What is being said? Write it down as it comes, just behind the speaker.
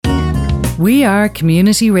We are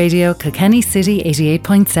Community Radio Kilkenny City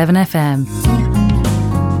 88.7 FM.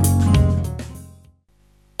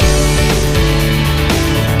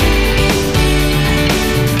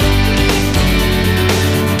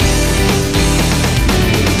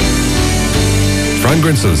 Fran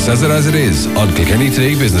Grincell says it as it is on Kilkenny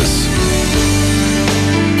Today Business.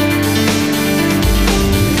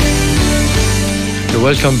 You're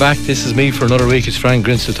welcome back. This is me for another week. It's Fran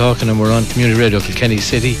Grincell talking, and we're on Community Radio Kilkenny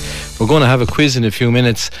City. We're going to have a quiz in a few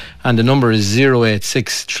minutes, and the number is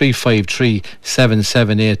 086 353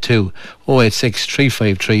 7782. 086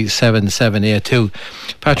 353 7782.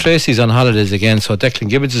 Pat Tracy's on holidays again, so Declan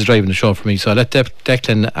Gibbonst is driving the show for me. So I'll let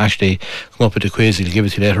Declan actually come up with the quiz. He'll give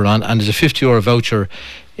it to you later on. And there's a €50 voucher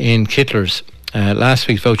in Kittler's. Last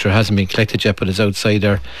week's voucher hasn't been collected yet, but it's outside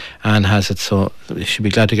there and has it, so you should be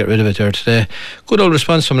glad to get rid of it there today. Good old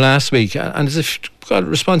response from last week, and as if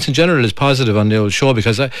response in general is positive on the old show,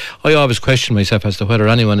 because I always question myself as to whether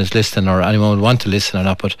anyone is listening or anyone would want to listen or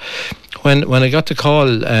not. But when I got the call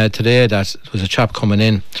today that it was a chap coming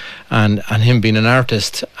in and him being an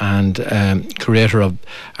artist and creator of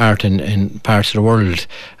art in parts of the world,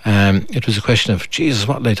 it was a question of, Jesus,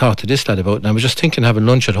 what did I talk to this lad about? And I was just thinking, having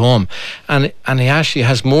lunch at home, and he actually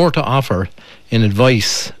has more to offer in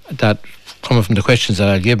advice that coming from the questions that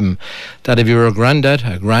I'll give him, that if you're a granddad,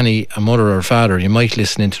 a granny, a mother or a father, you might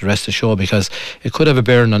listen into the rest of the show, because it could have a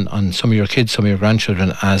bearing on some of your kids, some of your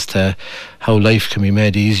grandchildren, as to how life can be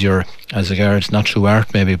made easier as regards, not through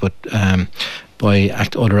art maybe, but by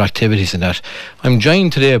other activities and that. I'm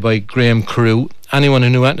joined today by Graham Carew. Anyone who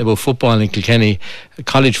knew anything about football in Kilkenny,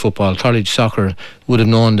 college football, college soccer, would have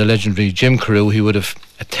known the legendary Jim Carew. He would have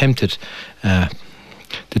attempted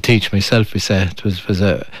to teach myself. We say it was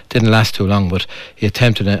didn't last too long, but he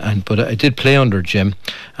attempted it. But I did play under Jim,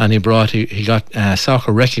 and he got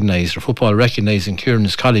soccer recognised, or football recognised in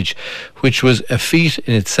Kieran's College, which was a feat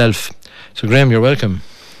in itself. So Graham, you're welcome.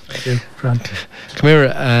 Thank you, Fran. Come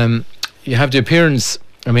here. You have the appearance.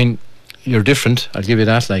 I mean, you're different, I'll give you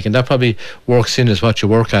that, and that probably works in as what you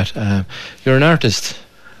work at. You're an artist.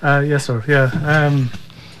 Yes, sir. Yeah.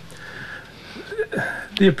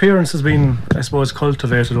 The appearance has been, I suppose,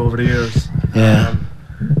 cultivated over the years. Yeah.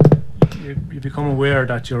 You become aware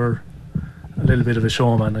that you're a little bit of a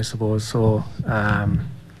showman, I suppose. So,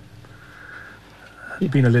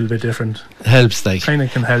 being a little bit different helps. Kind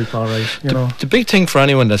of can help, all right. The big thing for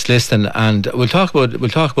anyone that's listening, and we'll talk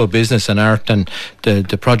about business and art and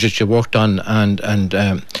the projects you worked on and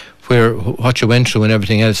what you went through and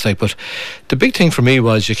everything else. But the big thing for me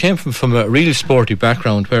was you came from a really sporty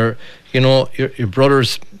background where your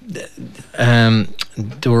brothers, they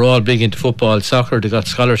were all big into football, soccer. They got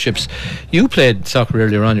scholarships. You played soccer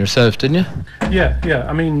earlier on yourself, didn't you? Yeah.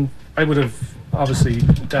 I mean, I would have. Obviously,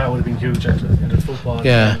 Dad would have been huge into football.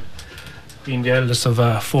 Yeah. Being the eldest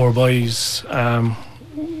of 4 boys,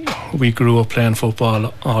 we grew up playing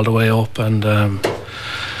football all the way up, and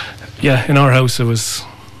in our house it was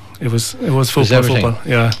football.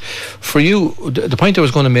 Yeah. For you, the point I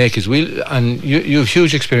was going to make is you have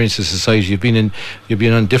huge experience in society. You've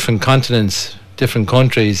been on different continents, different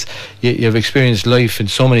countries. You've experienced life in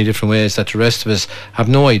so many different ways that the rest of us have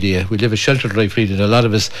no idea. We live a sheltered life, really. A lot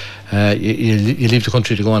of us, you leave the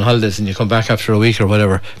country to go on holidays and you come back after a week or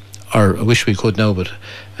whatever, or I wish we could now, but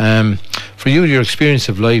for you, your experience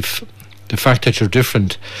of life, the fact that you're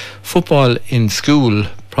different, football in school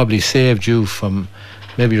probably saved you from,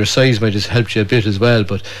 maybe your size might have helped you a bit as well,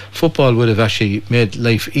 but football would have actually made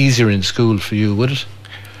life easier in school for you, would it?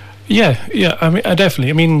 Yeah, I mean, definitely.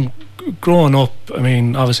 I mean, growing up,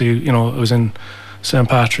 obviously, I was in St.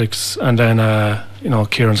 Patrick's and then,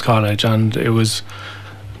 Kieran's College, and it was,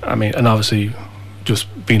 and obviously just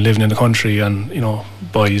being living in the country and,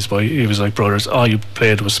 boys, it was like brothers, all you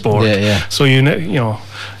played was sport. Yeah. So, you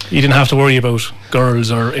didn't have to worry about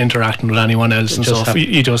girls or interacting with anyone else and stuff.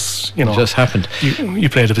 You just, it just happened. You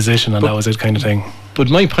played a position and that was it, kind of thing. But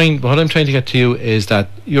my point, what I'm trying to get to you is that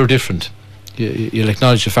you're different. You'll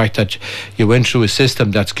acknowledge the fact that you went through a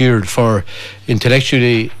system that's geared for,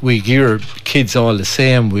 intellectually, we gear kids all the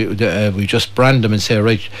same. We just brand them and say,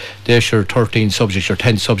 right, there's your 13 subjects, your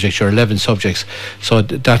 10 subjects, your 11 subjects. So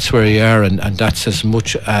that's where you are, and that's as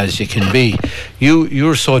much as you can be.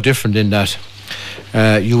 You're so different in that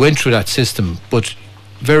you went through that system, but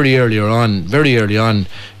very early on,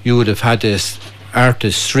 you would have had this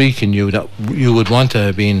artist streak in you that you would want to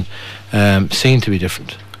have been seen to be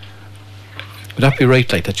different. Would that be right?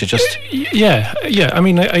 That you just... Yeah.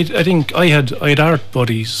 I think I had art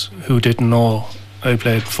buddies who didn't know I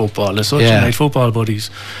played football as such, and I had football buddies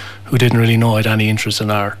who didn't really know I had any interest in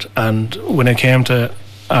art. And when it came to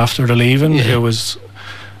after the leaving, it was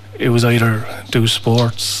it was either do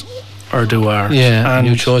sports or do art. Yeah, and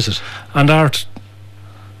you chose it. And art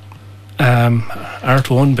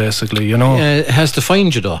won, basically, you know. It has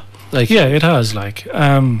defined you, though. Like, yeah, it has. Like,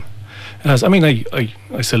 it has. I mean,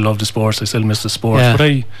 I still love the sports. I still miss the sports. Yeah.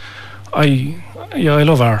 But I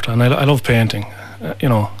love art, and I love painting. You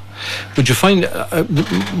know. Would you find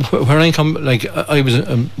where I come, like I was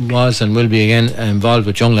and will be again involved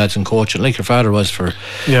with young lads and coaching, like your father was for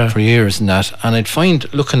years and that, and I'd find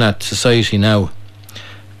looking at society now,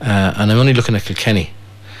 and I'm only looking at Kilkenny,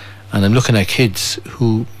 and I'm looking at kids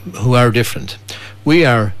who are different. We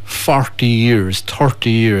are 40 years,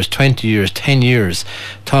 30 years, 20 years, 10 years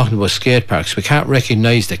talking about skate parks. We can't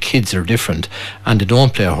recognise that kids are different and they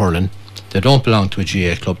don't play hurling. They don't belong to a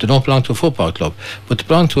GA club. They don't belong to a football club. But they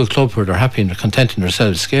belong to a club where they're happy and they're content in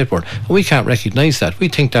themselves, skateboard. And we can't recognise that. We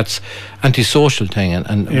think that's anti-social thing.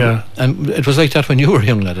 And it was like that when you were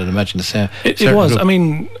young lad, I'd imagine the same. It was. Group. I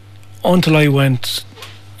mean, until I went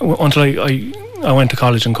to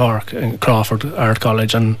college in Cork, in Crawford Art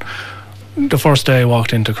College, and the first day I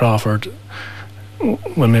walked into Crawford,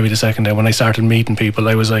 well, maybe the second day, when I started meeting people,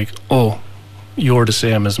 I was like, oh, you're the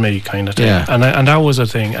same as me, kind of thing. Yeah. And that was a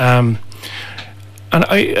thing. And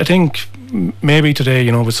I think maybe today,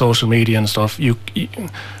 you know, with social media and stuff, you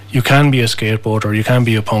can be a skateboarder, you can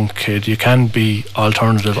be a punk kid, you can be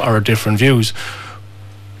alternative or different views,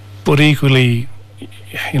 but equally,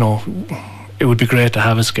 you know, it would be great to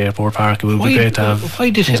have a skateboard park. It would be great to have.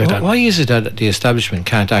 Why is it that the establishment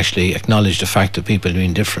can't actually acknowledge the fact that people are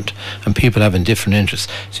being different and people having different interests?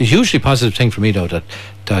 It's a hugely positive thing for me, though, that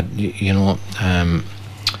you know,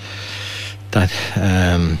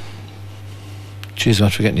 geez,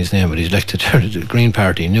 I'm forgetting his name, but he's elected to the Green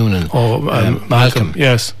Party, Noonan. Malcolm.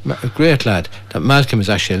 Yes, a great lad. That Malcolm is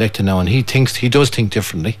actually elected now, and he does think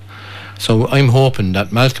differently. So I'm hoping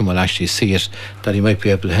that Malcolm will actually see it, that he might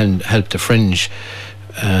be able to help the fringe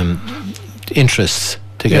interests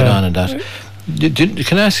to get on in that.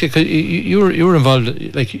 Can I ask you, 'cause you were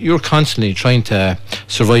involved, like you're constantly trying to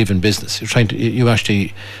survive in business. You're trying to, you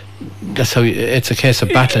actually, that's how it's a case of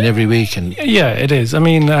battling every week. And yeah, it is. I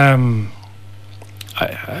mean, I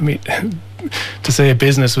mean, to say a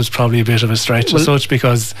business was probably a bit of a stretch as such,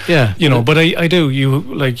 because you know, but I do,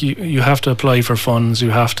 you have to apply for funds, you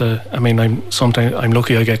have to, I mean, I'm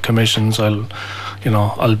lucky I get commissions, I'll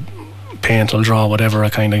paint, I'll draw, whatever I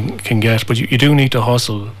kind of can get, but you do need to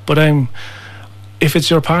hustle. But if it's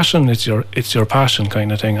your passion, it's your passion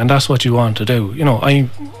kind of thing, and that's what you want to do. You know, I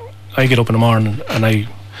get up in the morning and I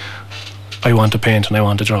want to paint and I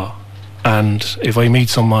want to draw, and if I meet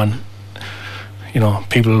someone, you know,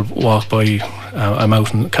 people walk by, I'm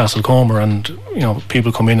out in Castlecomer, and you know,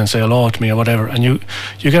 people come in and say hello to me or whatever, and you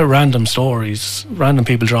get random stories, random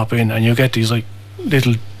people drop in, and you get these like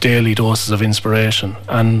little daily doses of inspiration,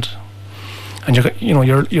 and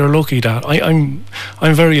you're lucky that I'm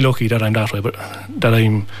very lucky that I'm that way, but that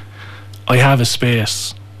I have a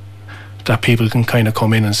space that people can kind of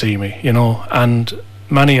come in and see me, you know, and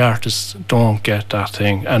many artists don't get that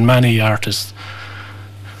thing, and many artists,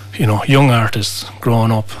 you know, young artists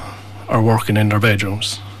growing up are working in their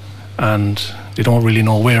bedrooms and they don't really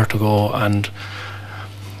know where to go and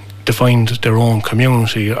to find their own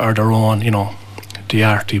community or their own, you know, the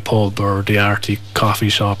arty pub or the arty coffee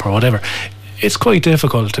shop or whatever. It's quite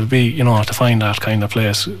difficult to be, you know, to find that kind of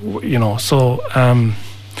place, you know. So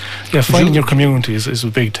finding your community is a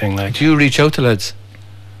big thing. Like, do you reach out to lads,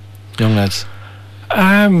 young lads?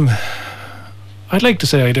 I'd like to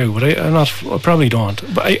say I do, but I probably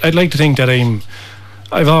don't. But I'd like to think that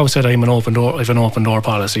I've always said I'm an open door. I have an open door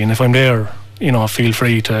policy, and if I'm there, you know, feel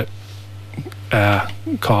free to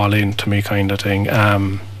call in to me, kind of thing.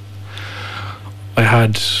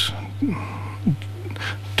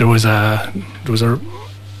 There was a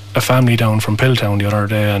family down from Pilltown the other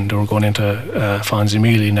day, and they were going into Fonzie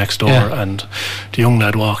Mealy next door, and the young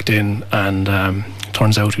lad walked in, and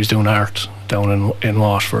turns out he was doing art down in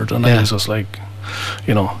Waterford, and I was just like,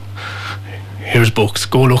 you know, here's books,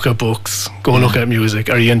 go look at books, go look at music,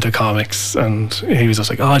 are you into comics? And he was just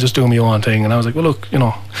like, just do me one thing. And I was like, well, look, you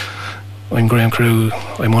know, I'm Graham Crew,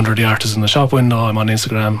 I'm under the artist in the shop window, I'm on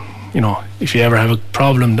Instagram, you know, if you ever have a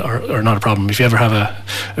problem, or not a problem, if you ever have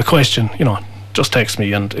a question, you know, just text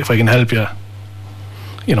me, and if I can help you,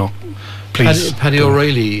 you know, please. Paddy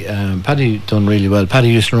O'Reilly, Paddy done really well. Paddy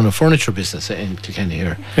used to run a furniture business in Kilkenny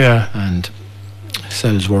here, and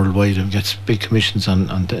sells worldwide and gets big commissions on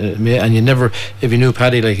and you never, if you knew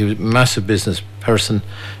Paddy, like, he was a massive business person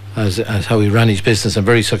as how he ran his business, and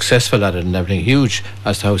very successful at it and everything, huge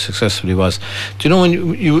as to how successful he was. Do you know when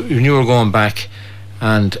you were going back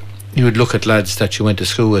and you would look at lads that you went to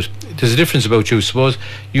school with. There's a difference about you. Suppose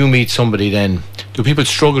you meet somebody, then do people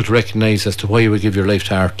struggle to recognise as to why you would give your life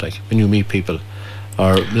to art, like when you meet people,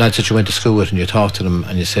 or lads that you went to school with and you talk to them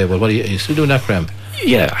and you say, well, what are you still doing that, Graham?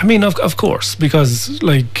 Yeah, I mean, of course, because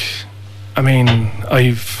like, I mean,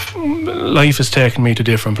 life has taken me to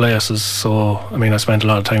different places. So I mean, I spent a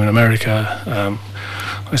lot of time in America.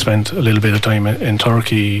 I spent a little bit of time in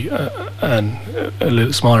Turkey and a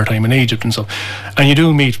little smaller time in Egypt and stuff. And you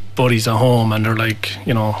do meet buddies at home, and they're like,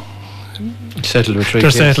 you know, settled with they're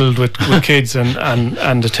kids. Settled with kids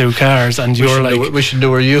and the 2 cars, and you're like, wishing they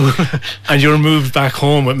were you. And you're moved back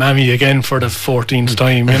home with mammy again for the 14th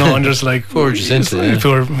time, you know, and there's like,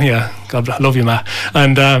 yeah, God love you, ma.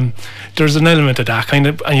 And there's an element of that kind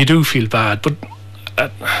of, and you do feel bad, but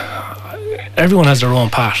everyone has their own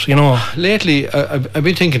path, you know. Lately, I've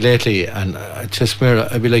been thinking lately, and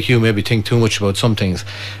I'd be like you, maybe think too much about some things.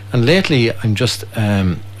 And lately, I'm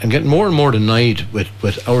getting more and more annoyed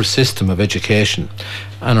with our system of education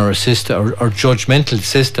and our judgmental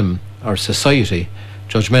system, our society,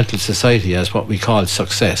 judgmental society as what we call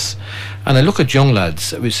success. And I look at young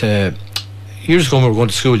lads. We say, years ago when we were going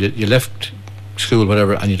to school, you left school,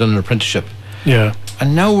 whatever, and you done an apprenticeship. Yeah.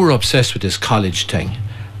 And now we're obsessed with this college thing.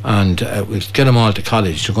 And we'll get them all to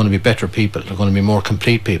college. They're going to be better people. They're going to be more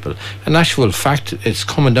complete people. In actual fact, it's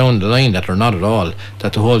coming down the line that they're not at all.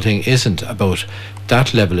 That the whole thing isn't about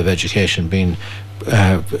that level of education being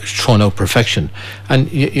thrown out perfection.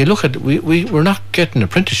 And you look at, we're not getting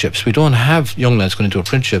apprenticeships. We don't have young lads going into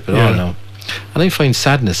apprenticeship at all now. And I find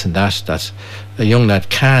sadness in that a young lad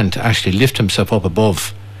can't actually lift himself up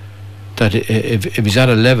above. That if he's at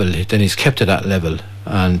a level, then he's kept at that level,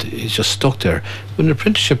 and he's just stuck there. With an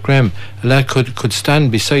apprenticeship, Graham, a lad could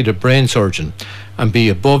stand beside a brain surgeon and be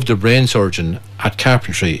above the brain surgeon at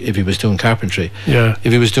carpentry if he was doing carpentry. Yeah.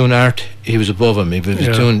 If he was doing art, he was above him. If he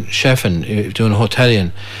was doing chefing, if he was doing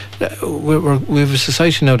hotelian. We have a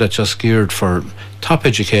society now that's just geared for top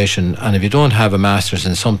education, and if you don't have a master's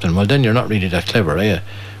in something, well, then you're not really that clever, are you?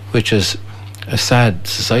 Which is a sad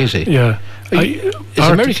society. Yeah. Is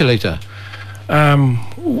America like that?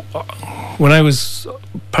 When I was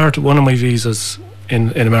part of one of my visas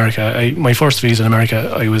in America, my first visa in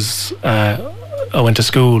America, I went to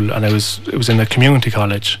school, and it was in a community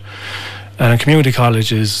college, and a community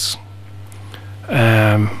college is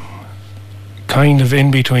kind of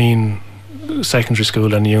in between secondary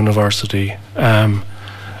school and university.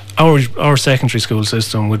 Our secondary school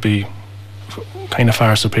system would be kind of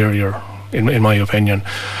far superior in my opinion,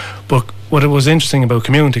 but what was interesting about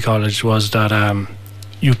community college was that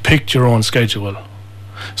you picked your own schedule.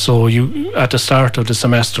 So you, at the start of the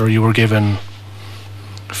semester, you were given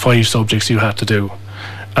 5 subjects you had to do,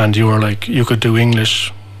 and you were like, you could do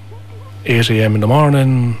English 8 a.m. in the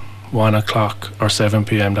morning, 1 o'clock or 7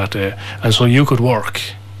 p.m. that day, and so you could work,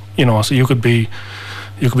 you know, so you could be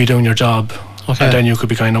doing your job. Okay. And then you could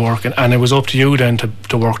be kind of working, and it was up to you then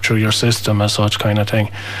to work through your system as such kind of thing.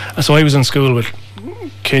 And so I was in school with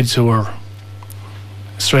kids who were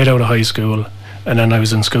straight out of high school, and then I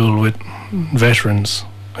was in school with veterans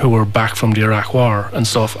who were back from the Iraq War and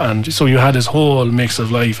stuff, and so you had this whole mix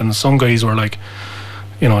of life. And some guys were like,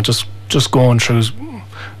 you know, just going through,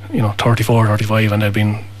 you know, 34, 35, and they'd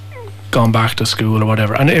been gone back to school or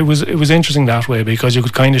whatever. And it was interesting that way, because you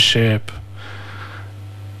could kind of shape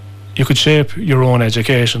your own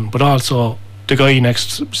education, but also the guy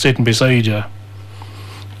sitting beside you,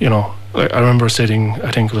 you know, I remember sitting,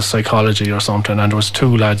 I think it was psychology or something, and there was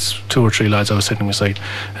 2 or 3 lads I was sitting beside,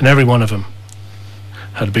 and every one of them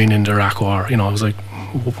had been in the Iraq War. You know, it was like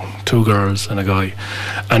 2 girls and a guy,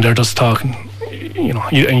 and they're just talking, you know,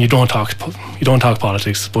 you don't talk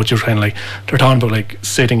politics, but you're kind of like, they're talking about like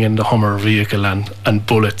sitting in the Hummer vehicle and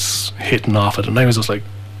bullets hitting off it. And I was just like,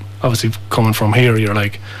 obviously coming from here, you're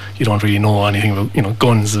like, you don't really know anything about, you know,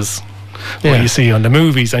 guns is what you see on the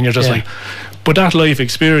movies, and you're just like, but that life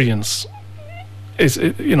experience is,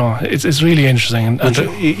 you know, it's really interesting. And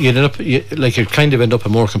you end up, you kind of end up a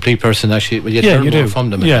more complete person actually. Well, you learn more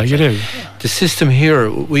from them. Yeah, you do. The system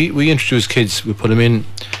here, we introduce kids, we put them in,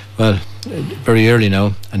 well, very early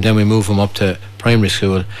now, and then we move them up to primary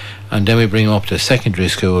school, and then we bring them up to secondary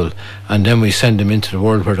school, and then we send them into the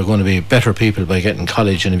world where they're going to be better people by getting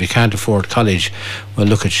college. And if you can't afford college, well,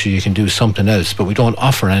 look at you can do something else, but we don't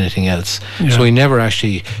offer anything else. So we never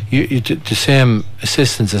actually, the same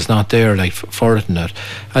assistance is not there like for it and that.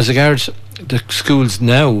 As regards the schools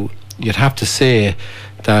now, you'd have to say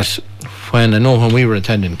that when we were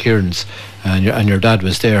attending Kieran's and your dad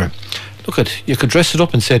was there, you could dress it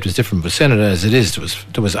up and say it was different, but saying it as it is,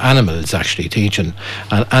 there was animals actually teaching,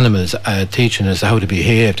 and animals teaching us how to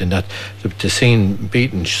behave, and that to seeing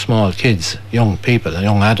beating small kids, young people and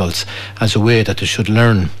young adults as a way that they should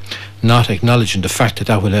learn, not acknowledging the fact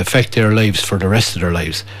that will affect their lives for the rest of their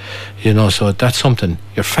lives. So that's something.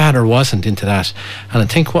 Your father wasn't into that, and I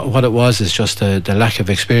think what it was is just the lack of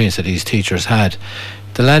experience that these teachers had.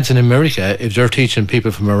 The lads in America, if they're teaching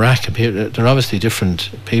people from Iraq, they're obviously different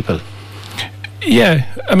people. Yeah,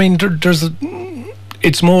 I mean,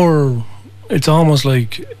 it's almost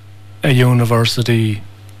like a university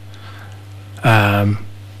kind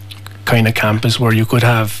of campus where you could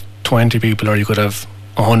have 20 people or you could have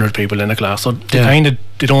 100 people in a class. So they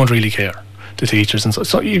don't really care, the teachers, and so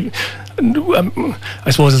I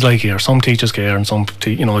suppose it's like here. Some teachers care, and some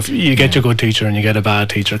if you get your good teacher and you get a bad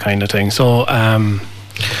teacher, kind of thing. So.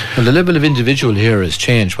 Well, the level of individual here has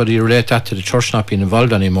changed. Whether you relate that to the church not being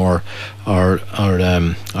involved anymore, or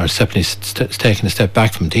simply taking a step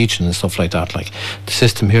back from teaching and stuff like that. Like the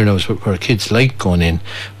system here now is where kids like going in.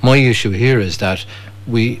 My issue here is that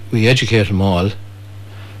we educate them all.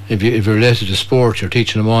 If you're related to sport, you're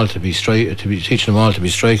teaching them all to be strikers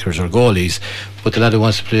or goalies. But the lad who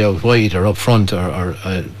wants to play out wide or up front or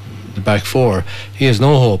the back four, he has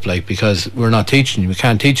no hope, because we're not teaching you. We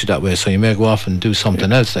can't teach you that way, so you may go off and do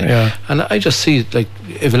something else. Yeah. And I just see,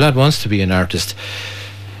 if a lad wants to be an artist,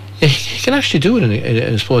 he can actually do it, and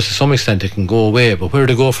I suppose to some extent it can go away, but where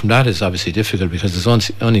to go from that is obviously difficult, because there's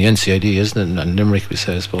only NCID, isn't it, and Limerick, we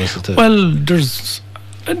say, I suppose. Well, there's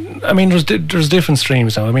different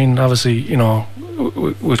streams now. I mean, obviously,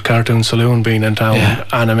 with Cartoon Saloon being in town,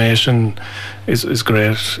 animation is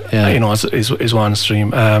great. Is one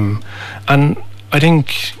stream, and I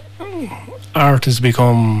think art has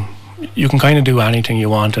become. You can kind of do anything you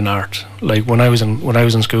want in art. Like when I was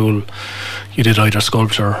in school, you did either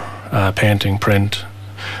sculpture, painting, print.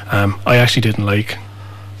 I actually didn't like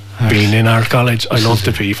being in art college. I loved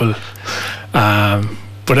the people.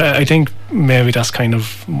 But I think maybe that's kind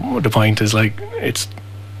of the point, is it's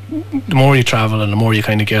the more you travel and the more you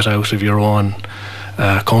kind of get out of your own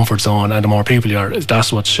comfort zone, and the more people you are,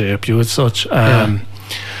 that's what shape you as such. I'm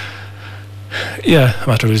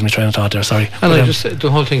after losing my train of thought there, sorry. And I just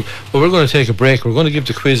the whole thing, well, we're going to take a break. We're going to give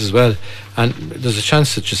the quiz as well, and there's a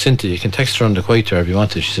chance that Jacinta, you can text her on the quiet there if you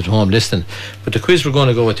want to. She's at home listening. But the quiz we're going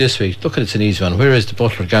to go with this week, look at, it's an easy one. Where is the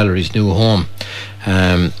Butler Gallery's new home?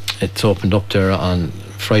 It's opened up there on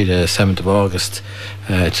Friday 7th of August.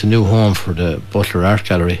 It's a new home for the Butler Art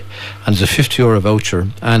Gallery, and there's a €50 voucher.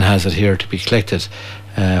 Anne has it here to be collected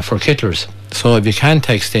for Kittlers. So if you can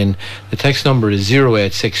text in, the text number is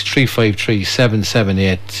 086 353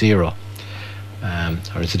 7780.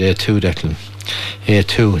 Or is it 82, Declan?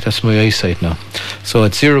 82, that's my eyesight now. So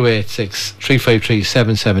it's 086 353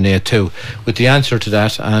 7782 with the answer to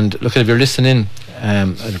that. And look, if you're listening in,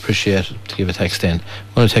 I'd appreciate it to give a text in.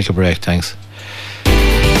 I'm going to take a break, thanks.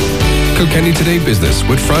 Kilkenny Today Business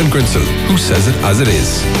with Fran Grincell, who says it as it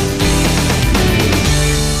is.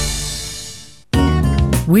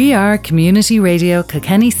 We are Community Radio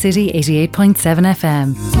Kilkenny City 88.7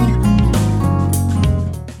 FM.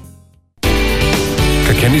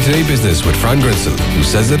 Kilkenny Today Business with Fran Grincell, who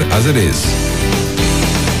says it as it is.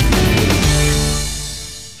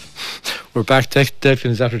 We're back.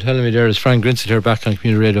 Declan is after telling me there is Fran Grincell here back on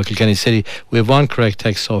Community Radio Kilkenny City. We have one correct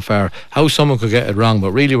text so far. How someone could get it wrong,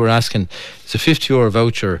 but really we're asking, it's a €50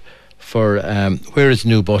 voucher for where is the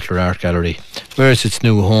new Butler Art Gallery? Where is its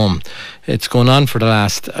new home? It's gone on for the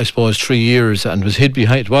last, I suppose, 3 years, and was hid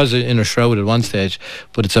behind. It was in a shroud at one stage,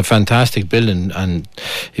 but it's a fantastic building. And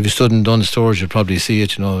if you stood in Dunn Stores, you'd probably see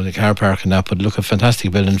it, the car park and that. But look, a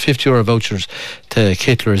fantastic building. €50 vouchers to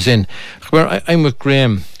Kittlers in. Where I'm with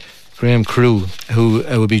Graham Crew, who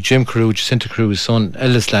would be Jim Crew, Jacinta Crew's son,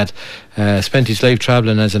 eldest lad. Spent his life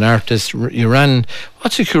travelling as an artist. You ran.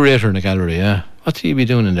 What's a curator in a gallery? Yeah. What do you be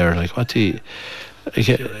doing in there? What do you...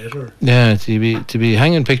 Yeah, to be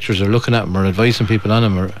hanging pictures or looking at them or advising people on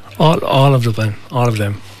them, or all of them,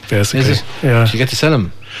 basically. Is it? Yeah. Do you get to sell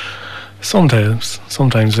them? Sometimes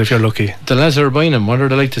if you're lucky. The lads are buying them. What are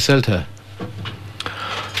they like to sell to?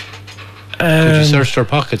 Could you search their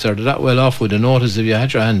pockets? Are they that well off with a notice if you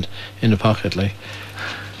had your hand in the pocket, like?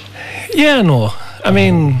 Yeah, no. I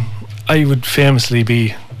mean, I would famously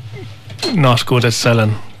be not good at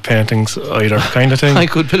selling paintings either, kind of thing. I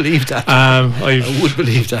could believe that. I would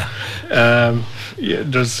believe that. Yeah,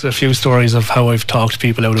 there's a few stories of how I've talked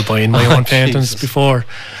people out of buying my own paintings before.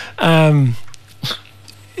 Yeah,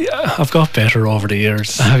 I've got better over the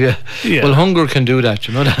years. Have you? Yeah. Well, hunger can do that,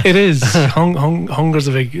 you know that. It is. Hunger's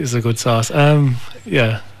is a good sauce.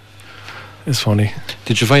 Yeah. is funny.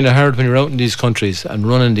 Did you find it hard when you were out in these countries and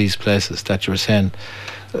running these places that you were saying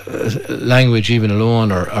language even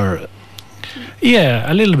alone, or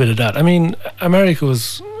Yeah, a little bit of that. I mean, America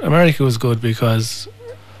was good because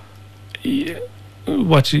the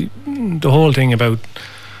whole thing about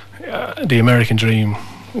the American dream,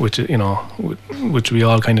 which which we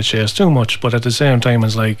all kind of chase too much, but at the same time,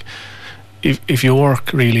 it's like if you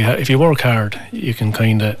work if you work hard, you can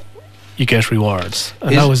you get rewards,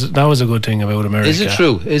 and that was a good thing about America. Is it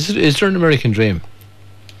true? Is there an American dream?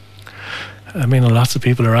 I mean, lots of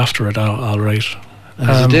people are after it, all right. And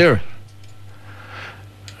is it there?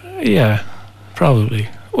 Yeah, probably.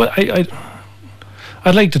 Well,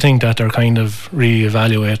 I'd like to think that they're kind of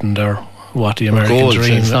re-evaluating what the American goals,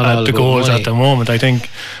 dream, the goals money. at the moment. I think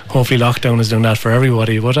hopefully lockdown is doing that for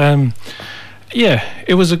everybody. But yeah,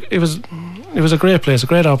 it was a great place, a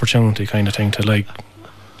great opportunity kind of thing to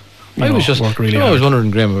work really hard. I was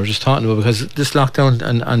wondering, Graham, we were just talking about, because this lockdown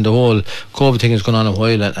and the whole COVID thing has gone on a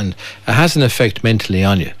while, and it has an effect mentally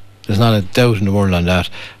on you. There's not a doubt in the world on that.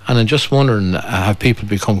 And I'm just wondering, have people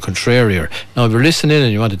become contrarier? Now, if you're listening in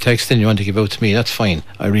and you want to text in, you want to give out to me, that's fine.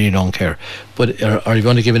 I really don't care. But are you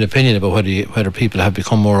going to give an opinion about whether people have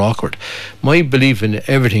become more awkward? My belief in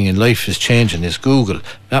everything in life is changing is Google.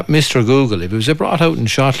 That Mr. Google, if it was brought out in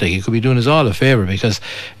Shortly, he could be doing us all a favour, because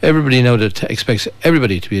everybody now that expects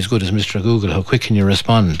everybody to be as good as Mr. Google. How quick can you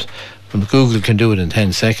respond? But Google can do it in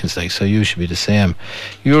 10 seconds, so you should be the same.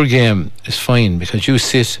 Your game is fine because you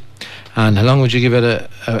sit. And how long would you give it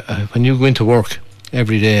when you go into work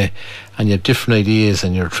every day and you have different ideas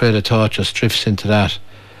and your trail of thought just drifts into that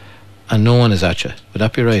and no one is at you? Would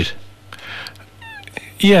that be right?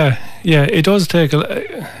 Yeah, it does take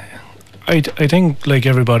I think, like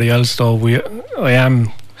everybody else though, I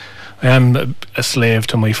am a slave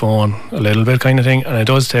to my phone a little bit kind of thing, and it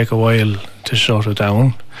does take a while to shut it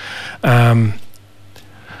down.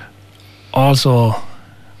 Also,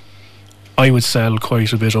 I would sell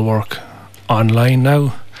quite a bit of work online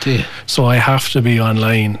now. So I have to be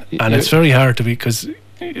online, and it's very hard to be, because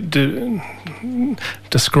the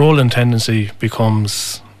scrolling tendency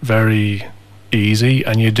becomes very easy,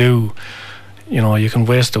 and you can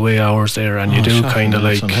waste away hours there, and you do kind of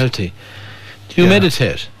like unhealthy. Do you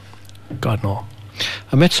meditate? God, no.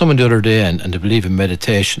 I met someone the other day and they believe in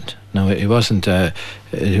meditation. Now, it wasn't. I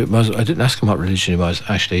didn't ask him what religion he was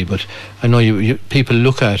actually, but I know people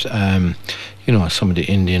look at some of the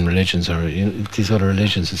Indian religions or these other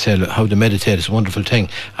religions and say how to meditate is a wonderful thing.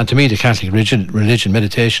 And to me, the Catholic religion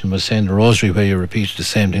meditation was saying the rosary, where you repeat the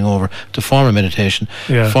same thing over. The form of meditation,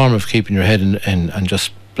 form of keeping your head and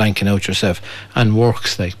just blanking out yourself, and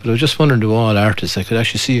works like. But I was just wondering, to all artists, I could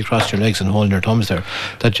actually see you cross your legs and holding your thumbs there.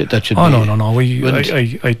 That should no.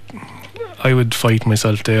 I would fight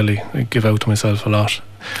myself daily. I give out to myself a lot.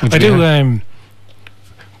 I do.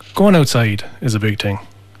 Going outside is a big thing.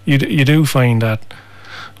 You do find that,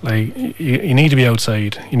 like, you need to be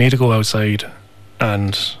outside. You need to go outside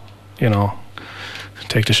and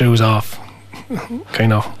take the shoes off.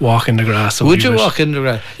 Kind of walk in the grass. Would you walk in the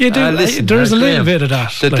grass? Yeah, there's a little bit of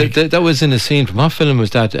that. That was in a scene from what film was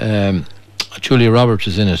that? Julia Roberts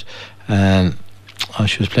was in it, and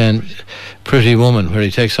she was playing Pretty Woman, where he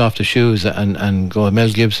takes off the shoes and go. Mel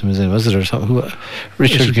Gibson was in, was it, or something?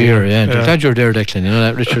 Richard Gere. Yeah. I'm glad you're there, Declan. You know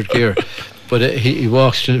that, Richard Gere. But he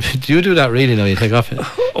walks. Do you do that really now? You take off it?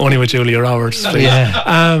 Only with Julia Roberts.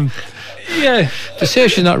 Yeah. Yeah, to say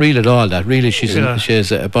she's not real at all. That really she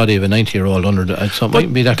has a body of a 90-year-old under the. So it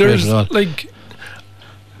mightn't be that great at all. Like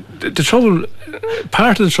the trouble,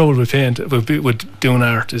 part of the trouble with paint, with doing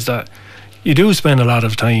art, is that you do spend a lot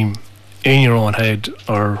of time in your own head,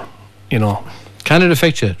 or Can it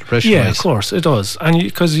affect you, depression-wise? Yeah, of course it does, and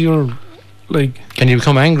because you're like. Can you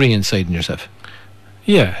become angry inside in yourself?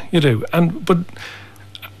 Yeah, you do, and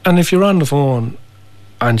if you're on the phone,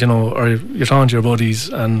 and or you're talking to your buddies,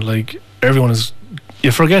 and like.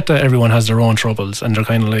 You forget that everyone has their own troubles, and they're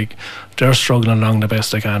kind of like they're struggling along the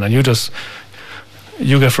best they can, and you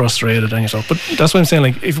get frustrated and stuff. But that's what I'm saying.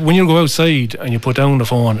 Like, when you go outside and you put down the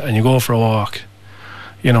phone and you go for a walk,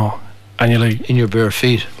 and you're like in your bare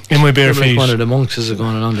feet. In my bare feet. Like one of the monks is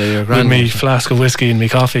going along there. With me flask of whiskey and me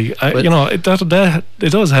coffee. It does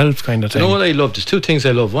help, kind of thing. You know what I love? There's two things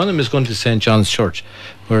I love. One of them is going to St. John's Church,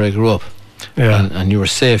 where I grew up. Yeah. And you were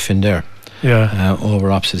safe in there. Yeah. Over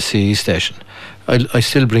opposite the CE station. I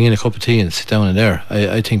still bring in a cup of tea and sit down in there.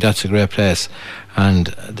 I think that's a great place, and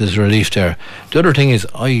there's relief there. The other thing is,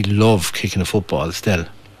 I love kicking a football still.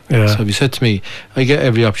 Yeah. So if you said to me, I get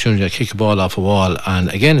every opportunity to kick a ball off a wall, and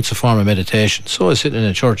again, it's a form of meditation. So I was sitting in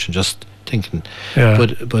a church and just thinking. Yeah.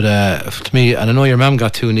 But to me, and I know your mum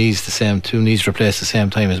got two knees replaced the same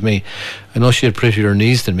time as me. I know she had prettier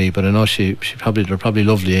knees than me, but I know they're probably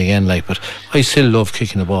lovely again. Like, but I still love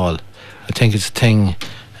kicking a ball. I think it's a thing.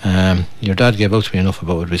 Your dad gave out to me enough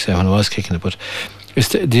about what we say when I was kicking it, but it's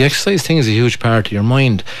the exercise thing is a huge part of your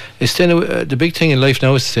mind. It's the big thing in life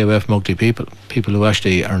now is to stay away from ugly people who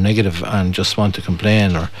actually are negative and just want to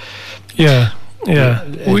complain. Or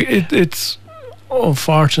it's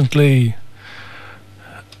unfortunately,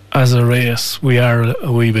 as a race, we are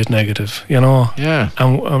a wee bit negative, Yeah.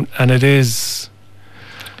 And it is.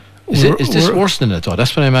 Is this worse than it though?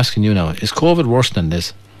 That's what I'm asking you now. Is COVID worse than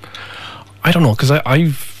this? I don't know, because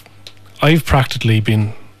I've practically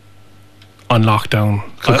been on lockdown,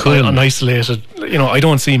 on isolated. I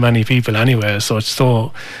don't see many people anyway, so it's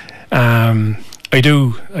so. I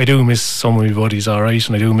do miss some of my buddies, all right,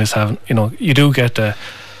 and I do miss having. You do get the.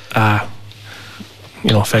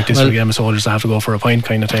 Fact this weekend, so I'll just have to go for a pint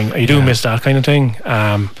kind of thing. I do miss that kind of thing.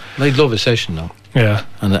 I'd love a session now. Yeah.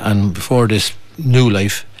 And before this new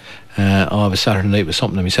life, a Saturday night was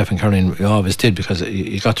something that myself and Caroline we always did, because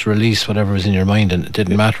you got to release whatever was in your mind, and it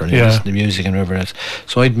didn't matter, and you listened to music and whatever else.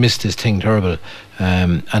 So I'd miss this thing terrible,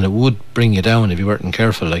 and it would bring you down if you weren't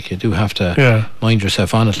careful. Like, you do have to mind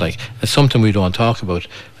yourself on it. Like, it's something we don't talk about.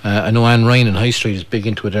 I know Anne Ryan in High Street is big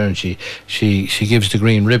into it there, and she gives the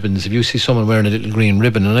green ribbons. If you see someone wearing a little green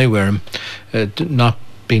ribbon, and I wear them, not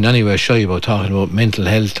being anywhere shy about talking about mental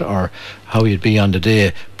health or how you'd be on the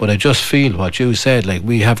day, but I just feel what you said, like,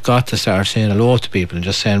 we have got to start saying hello to people and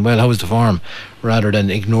just saying, well, how was the farm, rather than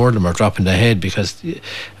ignore them or dropping their head, because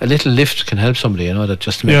a little lift can help somebody, that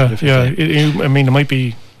just to make a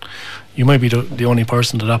difference. You might be the only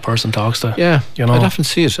person that person talks to. Yeah, I'd often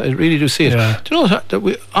see it. I really do see it. Yeah. Do you know that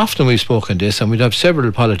we've spoken this, and we'd have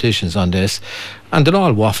several politicians on this, and they'll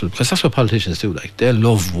all waffle, because that's what politicians do. Like, they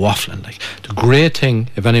love waffling. Like, the great thing,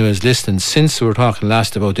 if anyone's listening, since we were talking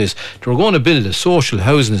last about this, they were going to build a social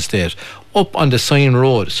housing estate up on the Sign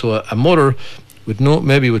Road, so a mother with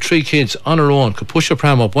 3 kids on her own could push a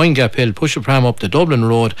pram up Winegap Hill, push a pram up the Dublin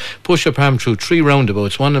Road, push a pram through 3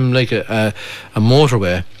 roundabouts, one of them like a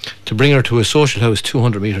motorway, to bring her to a social house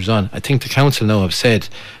 200 metres on. I think the council now have said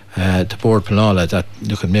to Board Penala that,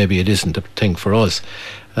 look, maybe it isn't a thing for us.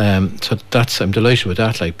 So I'm delighted with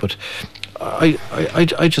that. Like, but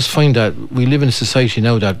I just find that we live in a society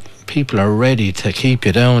now that people are ready to keep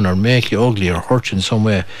you down or make you ugly or hurt you in some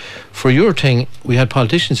way. For your thing, we had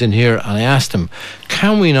politicians in here, and I asked them,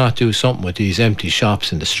 can we not do something with these empty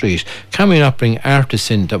shops in the street? Can we not bring artists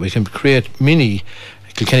in, that we can create mini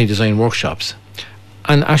Kilkenny design workshops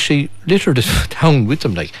and actually litter the town with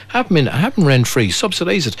them? Like, have them rent free,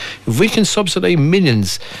 subsidise it. If we can subsidise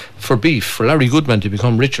millions for beef, for Larry Goodman to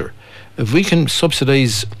become richer, if we can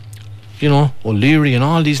subsidise, O'Leary and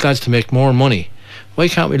all these lads to make more money, why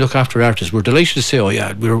can't we look after artists? We're delighted to say, oh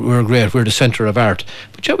yeah, we're great, we're the centre of art,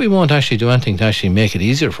 but yet we won't actually do anything to actually make it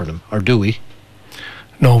easier for them, or do we?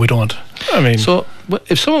 No, we don't. I mean, so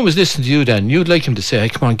if someone was listening to you, then you'd like him to say, hey,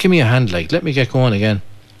 come on, give me a hand, like, let me get going again.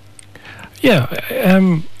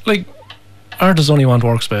 Yeah, like, artists only want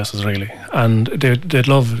workspaces, really, and they'd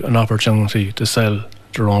love an opportunity to sell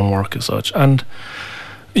their own work as such. And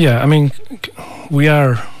yeah, I mean, we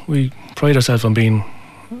pride ourselves on being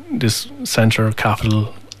this centre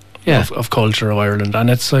capital of culture of Ireland, and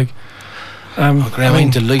it's like, Graham, I'm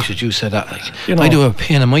delighted you said that. Like, I do have a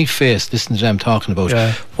pain in my face listening to them talking about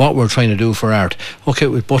what we're trying to do for art. Okay,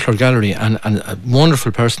 with Butler Gallery, and a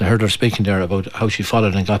wonderful person, I heard her speaking there about how she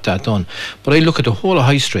followed and got that done. But I look at the whole of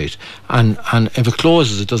High Street, and if it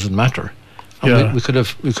closes, it doesn't matter. And we could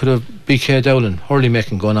have BK Dowling, hurley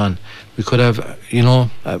making going on. We could have,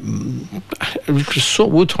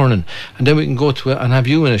 wood turning, and then we can go to and have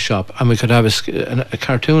you in a shop, and we could have a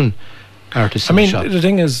cartoon artist in a shop. The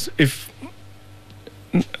thing is, if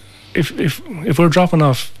we're dropping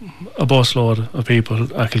off a busload of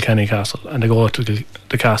people at Kilkenny Castle, and they go to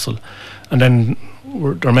the castle, and then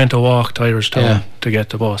they're meant to walk to Irish Town to get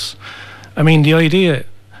the bus. I mean, the idea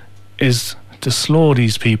is to slow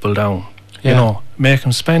these people down. Make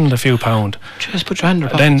them spend a few £. Just put your hand in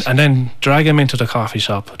their pockets. And then drag them into the coffee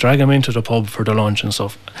shop, drag them into the pub for the lunch and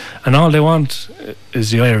stuff. And all they want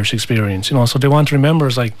is the Irish experience, So they want to remember,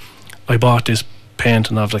 it's like, I bought this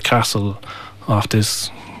painting of the castle off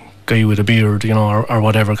this guy with a beard, or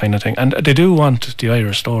whatever kind of thing. And they do want the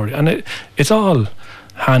Irish story. And it's all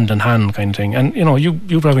hand in hand kind of thing. And,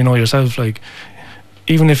 you probably know yourself, like,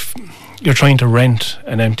 even if you're trying to rent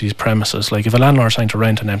an empty premises, like if a landlord's trying to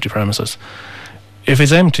rent an empty premises, if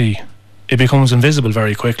it's empty, it becomes invisible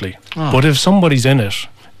very quickly. But if somebody's in it,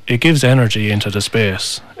 it gives energy into the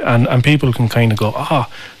space, and people can kind of go, I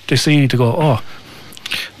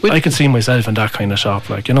can see myself in that kind of shop,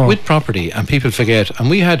 like, you know. With property, and people forget, and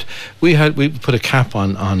we put a cap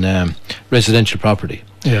on residential property.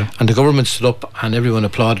 Yeah. And the government stood up and everyone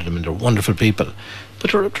applauded them, and they're wonderful people.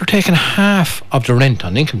 But they're taking half of the rent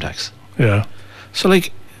on income tax. Yeah. So,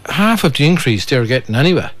 like, half of the increase they're getting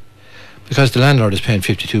anyway, because the landlord is paying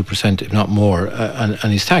 52%, if not more, on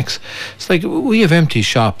his tax. It's like, we have empty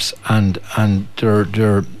shops, and they're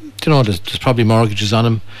you know, there's probably mortgages on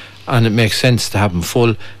them, and it makes sense to have them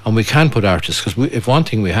full, and we can put artists, because if one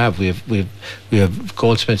thing we have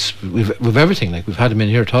goldsmiths, we've everything, like, we've had them in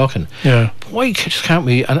here talking. Yeah. But why can't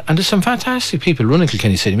we? And there's some fantastic people running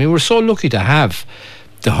Kilkenny City. I mean, we're so lucky to have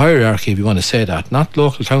the hierarchy, if you want to say that, not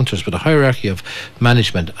local councillors, but the hierarchy of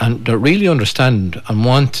management, and they really understand and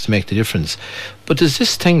want to make the difference. But there's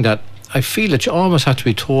this thing that I feel that you almost have to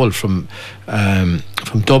be told from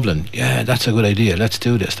Dublin, yeah, that's a good idea, let's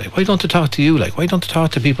do this. Like, why don't they talk to you? Like, why don't they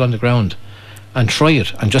talk to people on the ground and try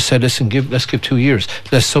it and just say, listen, let's give 2 years,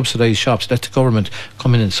 let's subsidise shops, let the government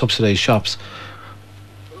come in and subsidise shops.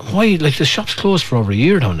 Why? Like, the shop's closed for over a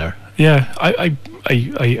year down there. Yeah,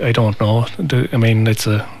 I don't know. I mean, there's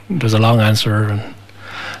a long answer, and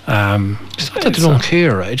it's not that they don't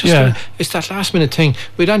care, right? It's that last minute thing.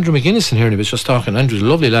 We had Andrew McGuinness in here, and he was just talking. Andrew's a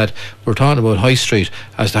lovely lad. We're talking about High Street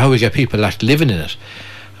as to how we get people like living in it,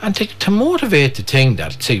 and to motivate the thing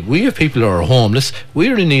that, see, we have people who are homeless,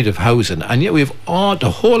 we're in need of housing, and yet we have the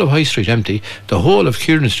whole of High Street empty, the whole of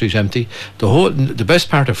Kieran Street empty, the best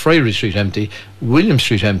part of Friary Street empty, William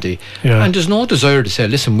Street empty, and there's no desire to say,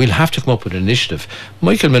 listen, we'll have to come up with an initiative.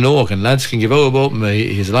 Michael Minogue, and lads can give out about him,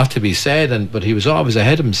 he has a lot to be said, but he was always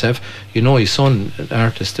ahead of himself. You know, his son, an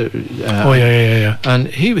artist, yeah. And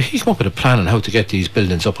he came up with a plan on how to get these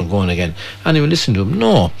buildings up and going again. Anyone listen to him?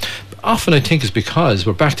 No. Often I think it's because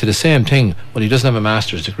we're back to the same thing. Well, he doesn't have a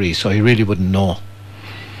master's degree, so he really wouldn't know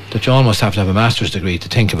that you almost have to have a master's degree to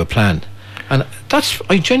think of a plan. And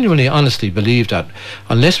I genuinely, honestly believe that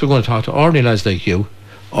unless we're going to talk to ordinary lads like you,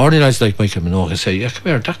 ordinary lads like Michael Minogue, and say, yeah, come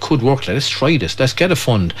here, that could work, let's try this, let's get a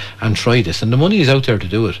fund and try this, and the money is out there to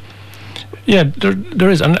do it. Yeah, there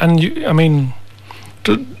is, and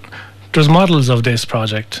there's models of this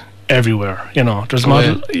project everywhere, you know. There's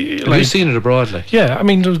have you seen it abroad, like? Yeah, I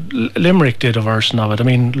mean, Limerick did a version of it. I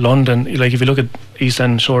mean, London, like, if you look at East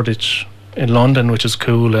End Shoreditch in London, which is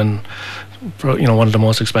cool, and, you know, one of the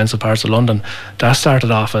most expensive parts of London, that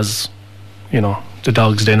started off as, you know, the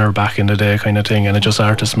dog's dinner back in the day kind of thing, and it just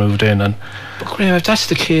artists moved in. And but Graham, if that's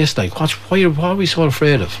the case, like, what are we so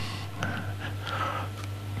afraid of?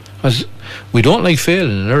 Because we don't like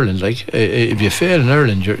failing in Ireland. Like, if you fail in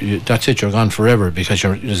Ireland, that's it. You're gone forever, because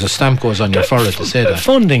there's a stamp goes on your forehead to say that.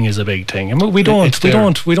 Funding is a big thing. I mean, we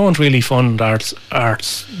don't really fund arts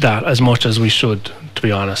that as much as we should, to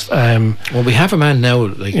be honest. Well, we have a man now,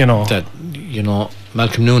 like, you know, that, you know,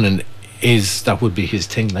 Malcolm Noonan that would be his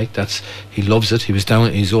thing. Like, he loves it.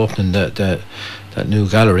 He's opening that new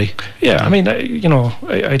gallery. Yeah, I mean, you know,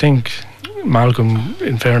 I think Malcolm,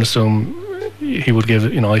 in fairness to him, he would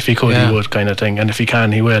give, you know, if he could, he would, kind of thing, and if he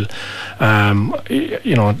can, he will.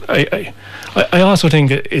 You know, I also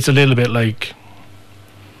think it's a little bit like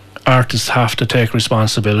artists have to take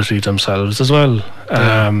responsibility themselves as well.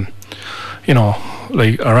 You know,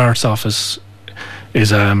 like, our arts office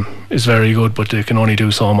is very good, but they can only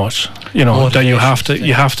do so much. You know, that you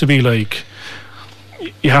have to be like,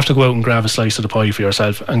 you have to go out and grab a slice of the pie for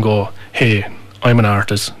yourself and go, hey, I'm an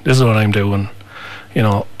artist, this is what I'm doing. You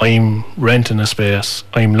know, I'm renting a space,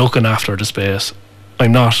 I'm looking after the space,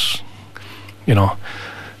 I'm not, you know,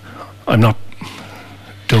 I'm not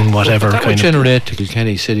doing whatever. But that would generate to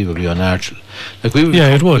Kilkenny City would be unnatural. Like,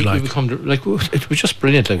 it would. It was just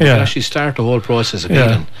brilliant. Like, we could actually start the whole process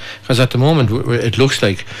again. Because at the moment, it looks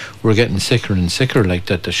like we're getting sicker and sicker. Like,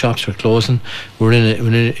 that the shops are closing. We're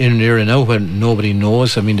in an era now when nobody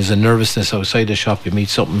knows. I mean, there's a nervousness outside the shop. You meet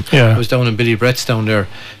something. I was down in Billy Brett's down there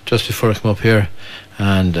just before I come up here,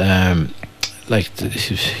 and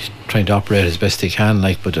he's trying to operate as best he can.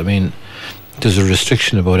 Like, but I mean, there's a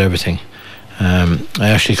restriction about everything. I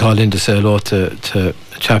actually called in to say hello to a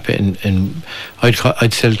chap in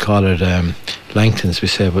I'd still call it Langton's, we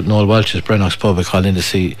say, but Noel Welch's Brennock's pub. I called in to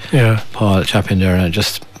see Paul, a chap in there, and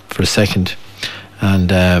just for a second,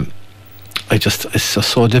 and it's just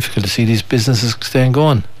so difficult to see these businesses staying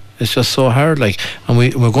going. It's just so hard, like, and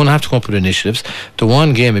we're going to have to come up with initiatives. The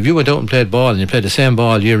one game, if you went out and played ball and you played the same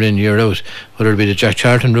ball year in, year out, whether it be the Jack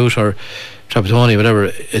Charlton route or Trapattoni, whatever,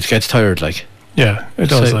 it gets tired, like. Yeah, it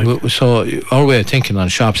does. So our way of thinking on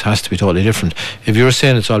shops has to be totally different. If you're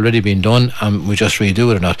saying it's already been done and we just redo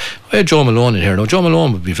it or not, I had Joe Malone in here. Now Joe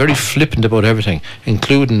Malone would be very flippant about everything,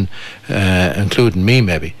 including me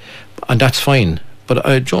maybe, and that's fine.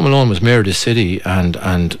 But Joe Malone was mayor of this city, and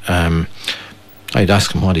I'd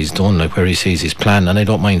ask him what he's done, like where he sees his plan, and I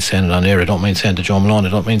don't mind saying it on air. I don't mind saying to Joe Malone. I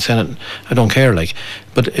don't mind saying it. I don't care. Like,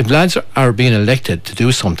 but if lads are being elected to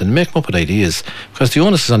do something, make them up with ideas, because the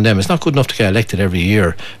onus is on them. It's not good enough to get elected every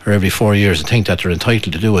year or every 4 years and think that they're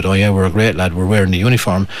entitled to do it. Oh yeah, we're a great lad. We're wearing the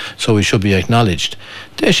uniform, so we should be acknowledged.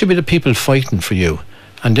 They should be the people fighting for you.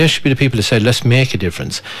 And they should be the people that say, let's make a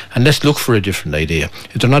difference and let's look for a different idea.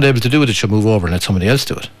 If they're not able to do it, they should move over and let somebody else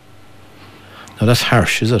do it. Now that's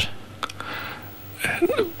harsh, is it?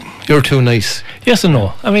 You're too nice. Yes and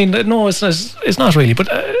no. I mean, no, it's not really. But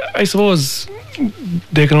I suppose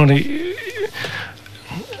they can only,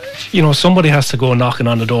 somebody has to go knocking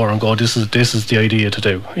on the door and go, this is the idea to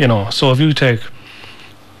do. So if you take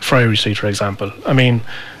Friary Street, for example, I mean,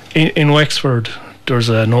 in Wexford, there's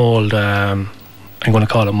an old, I'm going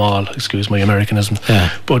to call it mall, excuse my Americanism,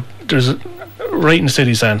 but there's right in the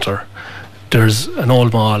city centre. There's an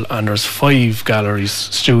old mall and there's 5 galleries,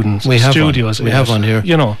 studios. We have one here.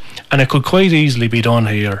 And it could quite easily be done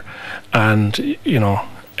here, and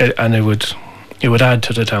and it would add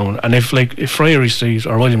to the town. And if Friary Street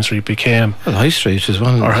or William Street became High Street is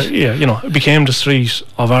one, or it became the street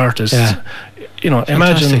of artists.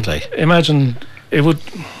 Imagine it would.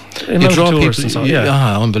 You draw people,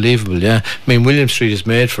 unbelievable. Yeah, I mean William Street is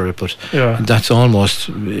made for it, but that's almost,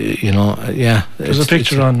 There's a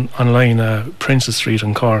picture online, Princess Street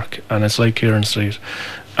in Cork, and it's like Kieran Street,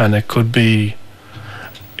 and it could be,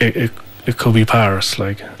 it could be Paris.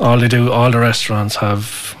 Like all the restaurants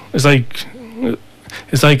have. It's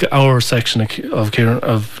like our section of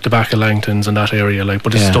the back of Langton's and that area, like,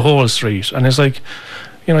 but it's the whole street, and it's like,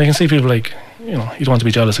 you can see people like, you don't want to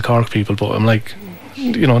be jealous of Cork people, but I'm like.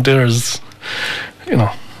 There's,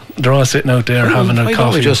 they're all sitting out there having a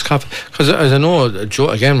coffee. Just coffee, because as I know, Joe,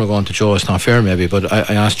 again we're going to Joe, it's not fair maybe, but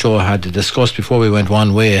I asked Joe, had to discuss before we went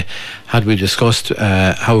one way, had we discussed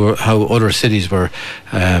how other cities were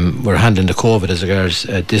handling the COVID as regards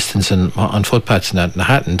distancing on footpaths and that, and they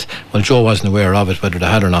hadn't. Well, Joe wasn't aware of it, whether they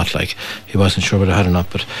had or not, like he wasn't sure whether they had or not.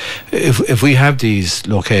 But if we have these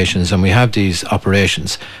locations and we have these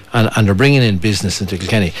operations and they're bringing in business into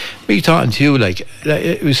Kilkenny, me talking to you, like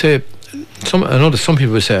we say, I know that some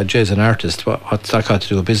people would say, Jay's an artist, what's that got to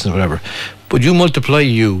do with business or whatever, but you multiply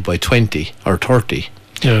you by 20 or 30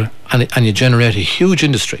 and you generate a huge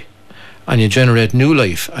industry, and you generate new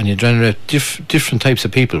life, and you generate different types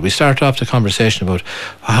of people. We started off the conversation about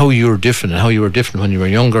how you're different and how you were different when you were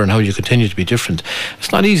younger and how you continue to be different.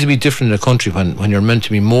 It's not easy to be different in a country when you're meant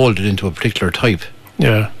to be moulded into a particular type.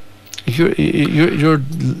 Your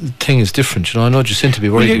thing is different, I know Jacinta be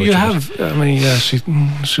worried about you have, I mean,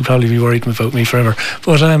 she'd probably be worried about me forever,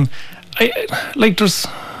 but there's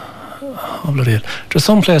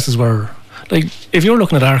some places where, like, if you're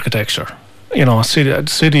looking at architecture,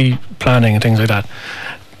 city planning and things like that,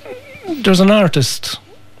 there's an artist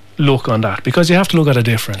look on that, because you have to look at it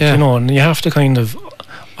different, and you have to kind of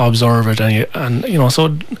observe it, and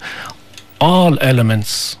so all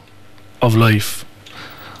elements of life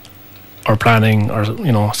or planning or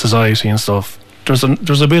society and stuff, there's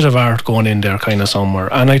a bit of art going in there kind of somewhere,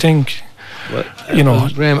 and I think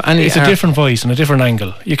Graham, it's a different voice and a different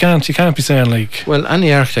angle. You can't be saying like, well,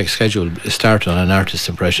 any architect's schedule starts on an artist's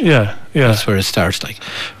impression. That's where it starts. Like,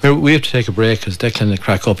 we have to take a break because Declan will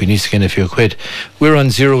crack up, he needs to get in a few quid. We're on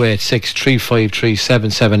 086 353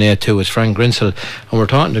 7782. It's Fran Grincell, and we're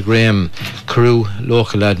talking to Graham Carew,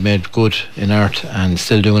 local lad, made good in art and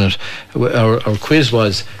still doing it. Our quiz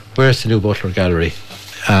was, where's the new Butler Gallery?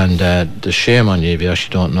 And the shame on you if you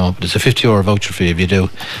actually don't know, but it's a €50 voucher for you if you do,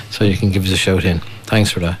 so you can give us a shout in.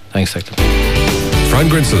 Thanks for that. Thanks, Declan. Fran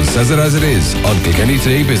Grincell says it as it is on Kilkenny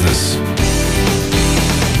Today Business.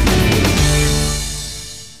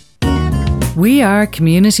 We are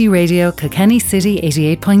Community Radio Kilkenny City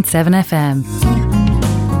 88.7 FM.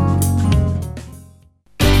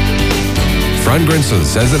 Fran Grincell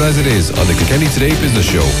says it as it is on the Kilkenny Today Business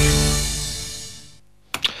Show.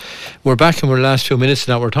 We're back in our last few minutes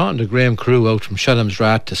now. We're talking to Graham Carew out from Shelham's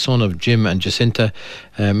Rat, the son of Jim and Jacinta,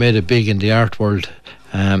 made it big in the art world,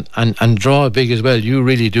 and draw big as well. You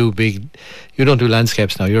really do big. You don't do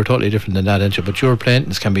landscapes now, you're totally different than that, aren't you? But your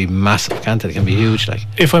paintings can be massive, can't they? They can be huge, like.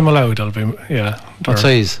 If I'm allowed, I'll be, What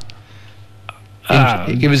size?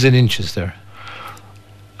 Give us in inches there.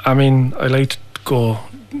 I mean, I like to go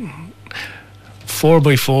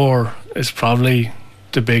 4x4 is probably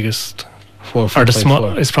the biggest 4 or foot the by small.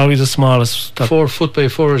 4. It's probably the smallest that 4 foot by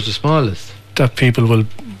 4 is the smallest. people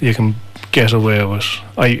you can get away with.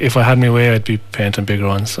 If I had my way, I'd be painting bigger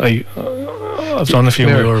ones. I've done a few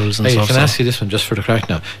murals and stuff. I can ask you this one just for the crack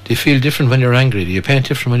now. Do you feel different when you're angry? Do you paint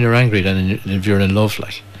different when you're angry than if you're in love,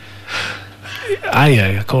 like?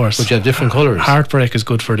 Yeah, of course. But you have different colours. Heartbreak is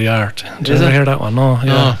good for the art. Did you Is ever it? hear that one? No.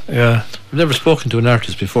 No. Yeah. I've never spoken to an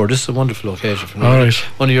artist before. This is a wonderful occasion for me. All right.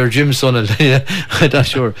 One of your gym son, I'm not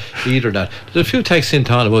sure either that. There's a few texts in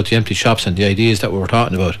talking about the empty shops and the ideas that we were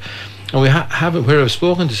talking about. And we haven't, where I've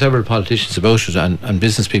spoken to several politicians about it and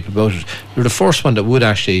business people about it, you're the first one that would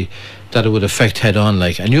actually, that it would affect head on,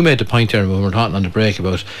 like. And you made the point there when we were talking on the break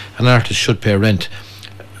about an artist should pay rent.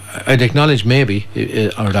 I'd acknowledge maybe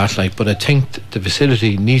or that, like, but I think the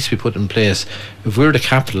facility needs to be put in place. If we're the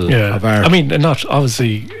capital of art, I mean, not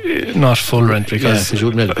obviously not full rent because you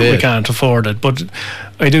wouldn't be able to pay we it. can't afford it. But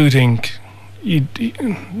I do think a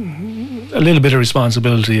little bit of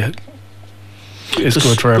responsibility is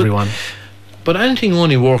good for everyone. But anything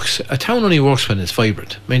only works. A town only works when it's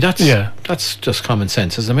vibrant. I mean, that's just common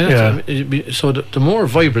sense. I mean, so the more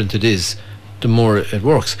vibrant it is, the more it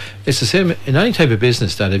works. It's the same in any type of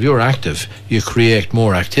business, that if you're active, you create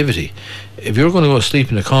more activity. If you're going to go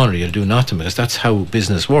sleep in the corner, you'll do nothing, because that's how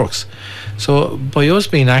business works. So by us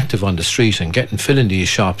being active on the street and filling these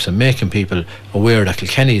shops and making people aware that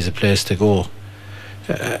Kilkenny is a place to go,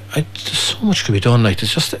 so much could be done. Like,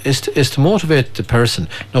 it's to motivate the person.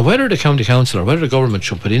 Now, whether the county council or whether the government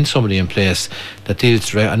should put in somebody in place that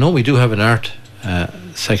deals. I know we do have an art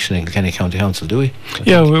section in Kilkenny County Council, do we?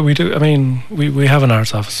 Yeah, we do. I mean, we have an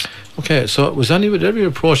arts office. Okay, so was anybody ever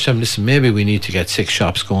approached them? Listen, maybe we need to get 6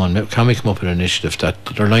 shops going. Can we come up with an initiative that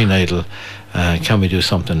they're line idle? Can we do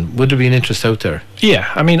something? Would there be an interest out there?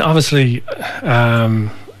 Yeah, I mean, obviously,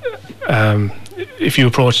 if you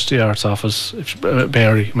approach the arts office,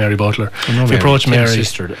 Mary Butler, if you approach Mary,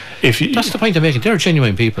 sister, that's the point I'm making. They're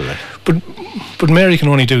genuine people, like. But Mary can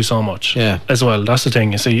only do so much. Yeah. As well, that's the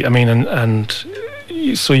thing. You see, I mean, and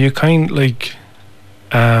so you kind of like.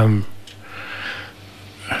 Well,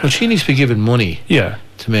 she needs to be given money. Yeah.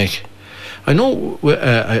 To make. I know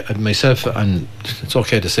myself, and it's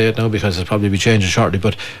okay to say it now because it'll probably be changing shortly,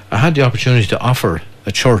 but I had the opportunity to offer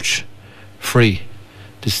a church free.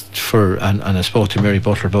 And I spoke to Mary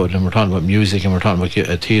Butler about it, and we're talking about music and we're talking about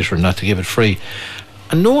a theatre and not to give it free,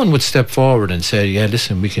 and no one would step forward and say, yeah,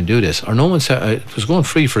 listen, we can do this. Or no one said, it was going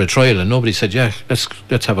free for a trial, and nobody said, yeah, let's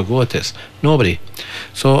have a go at this. Nobody.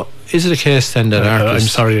 So is it a case then that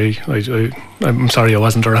artists... I'm sorry I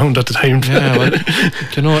wasn't around at the time. Yeah, well,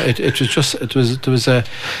 you know, it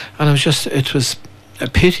was a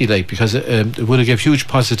pity, like, because it would have given huge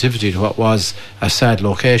positivity to what was a sad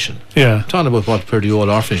location. Yeah. Talking about what the old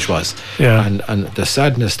orphanage was. Yeah. And the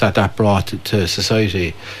sadness that brought to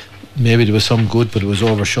society. Maybe there was some good, but it was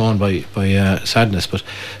overshone by sadness. But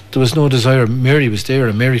there was no desire. Mary was there,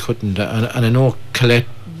 and Mary couldn't. And I know Colette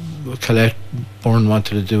Byrne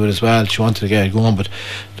wanted to do it as well. She wanted to get it going, but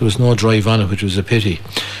there was no drive on it, which was a pity.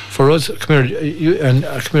 For us, come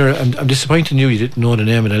here, I'm disappointed in you didn't know the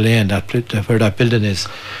name of the lane where that building is.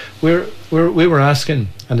 We were asking,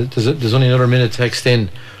 and there's only another minute text in.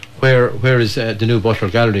 Where is the new Butler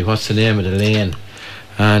Gallery? What's the name of the lane?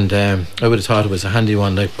 And I would have thought it was a handy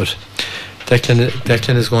one, like, but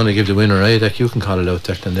Declan is going to give the winner, right? You can call it out,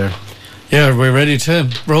 Declan, there. Yeah, we're ready to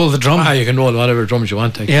roll the drum. You can roll whatever drums you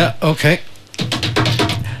want, Declan. Yeah, okay.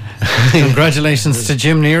 Congratulations to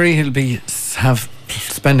Jim Neary. He'll be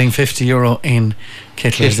spending €50 in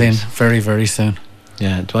Kittler's Inn very, very soon.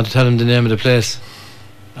 Yeah, do you want to tell him the name of the place?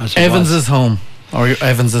 Evans's Home or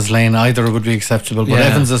Evans's Lane, either would be acceptable, but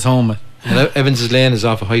Evans's Home. Well, Evans's Lane is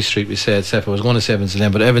off of High Street, we said. I was going to say Evans's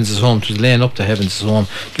Lane, but Evans's Home, there's a lane up to Evans's Home.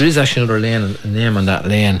 There is actually another lane, a name on that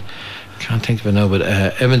lane. Can't think of it now, but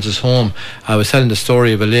Evans's Home. I was telling the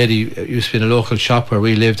story of a lady who used to be in a local shop where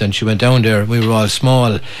we lived, and she went down there. We were all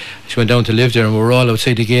small. She went down to live there, and we were all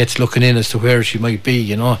outside the gates looking in as to where she might be,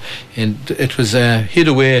 you know. And it was hid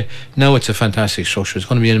away. Now it's a fantastic structure. It's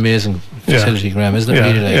going to be an amazing facility, Graham, isn't it? Yeah,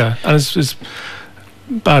 really, like? yeah. And it's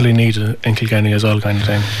badly needed in Kilkenny as well, kind of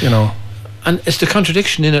thing, you know. And it's the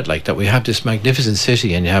contradiction in it, like, that we have this magnificent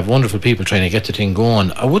city and you have wonderful people trying to get the thing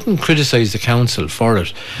going. I wouldn't criticise the council for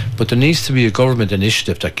it, but there needs to be a government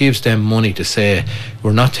initiative that gives them money to say,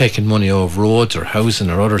 we're not taking money off roads or housing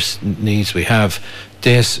or other needs we have.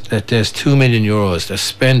 There's €2 million. Let's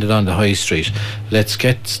spend it on the high street. Let's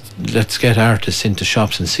get artists into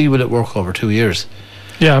shops and see will it work over 2 years.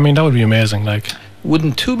 Yeah, I mean, that would be amazing. Like,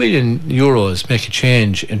 wouldn't €2 million make a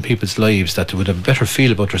change in people's lives, that they would have a better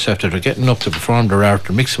feel about themselves, that they're getting up to perform their art,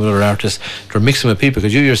 they're mixing with other artists, they're mixing with people?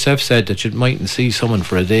 Because you yourself said that you mightn't see someone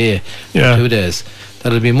for a day or 2 days.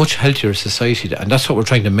 That'll be a much healthier society, and that's what we're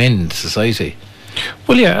trying to mend, society.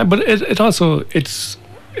 Well, yeah, but it also, it's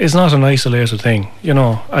not an isolated thing, you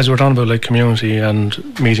know, as we're talking about, like, community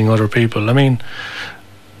and meeting other people. I mean,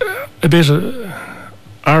 a bit of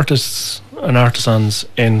artists and artisans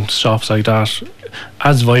in shops like that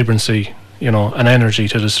adds vibrancy, you know, and energy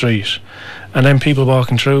to the street. And then people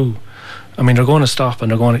walking through, I mean, they're going to stop and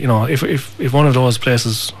they're going to, you know, if one of those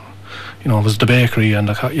places, you know, was the bakery, and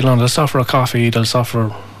you know, they'll stop for a coffee, they'll stop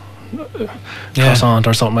for croissant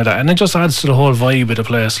or something like that, and it just adds to the whole vibe of the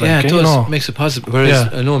place. Like, yeah, it does. You know, makes it positive.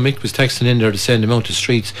 Whereas I know Mick was texting in there to say the amount of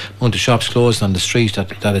shops closed on the street,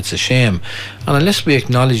 that it's a shame. And unless we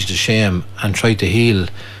acknowledge the shame and try to heal,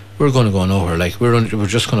 we're going to go nowhere. Like, we're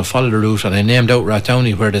just going to follow the route. And I named out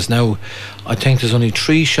Rathdowney, where there's now, I think there's only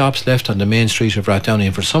 3 shops left on the main street of Rathdowney,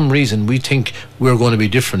 and for some reason we think we're going to be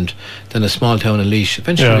different than a small town in Laois.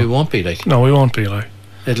 Eventually we won't be. Like, no, we won't be. Like,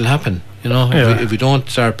 it'll happen, you know, if we don't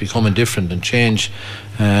start becoming different and change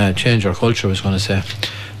our culture. I was going to say,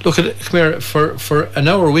 look, come here, for an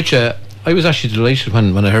hour with you, I was actually delighted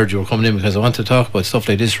when I heard you were coming in, because I want to talk about stuff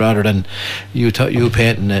like this rather than you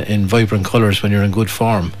painting in vibrant colours when you're in good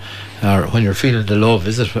form, or when you're feeling the love.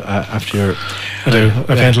 Is it after your? I do.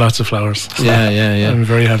 I paint lots of flowers. So yeah. I'm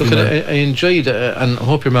very happy. Look, I enjoyed, and I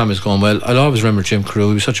hope your mum is going well. I'll always remember Jim Carew.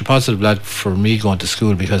 He was such a positive lad for me going to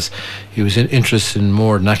school, because he was interested in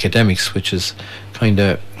more than academics, which is kind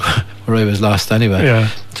of where I was lost anyway. Yeah.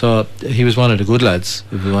 So he was one of the good lads,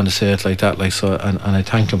 if we want to say it like that. Like, so, and I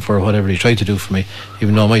thank him for whatever he tried to do for me,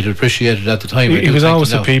 even though I might have appreciated it at the time. He was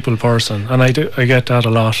always a people person, and I get that a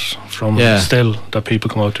lot from still, that people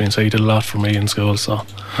come up to me and say he did a lot for me in school. So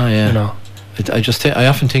you know, I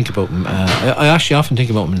often think about him. I actually often think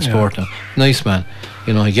about him in sport now. Nice man.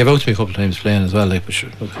 You know, he gave out to me a couple of times playing as well. Like, but sure,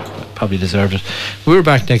 look, probably deserved it. We're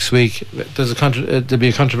back next week. There'll be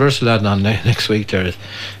a controversial lad on next week. There,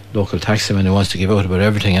 local taximan who wants to give out about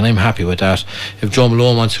everything, and I'm happy with that. If Joe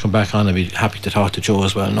Malone wants to come back on, I'd be happy to talk to Joe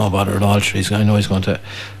as well. No bother at all. I know he's going to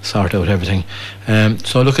sort out everything.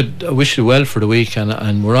 So look, I wish you well for the week,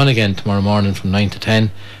 and we're on again tomorrow morning from 9 to 10.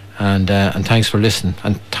 And thanks for listening,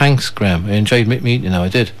 and thanks, Graham. I enjoyed meeting you now. I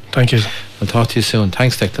did. Thank you. I'll talk to you soon.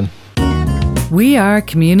 Thanks, Declan. We are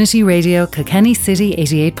Community Radio Kilkenny City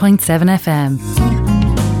 88.7 FM.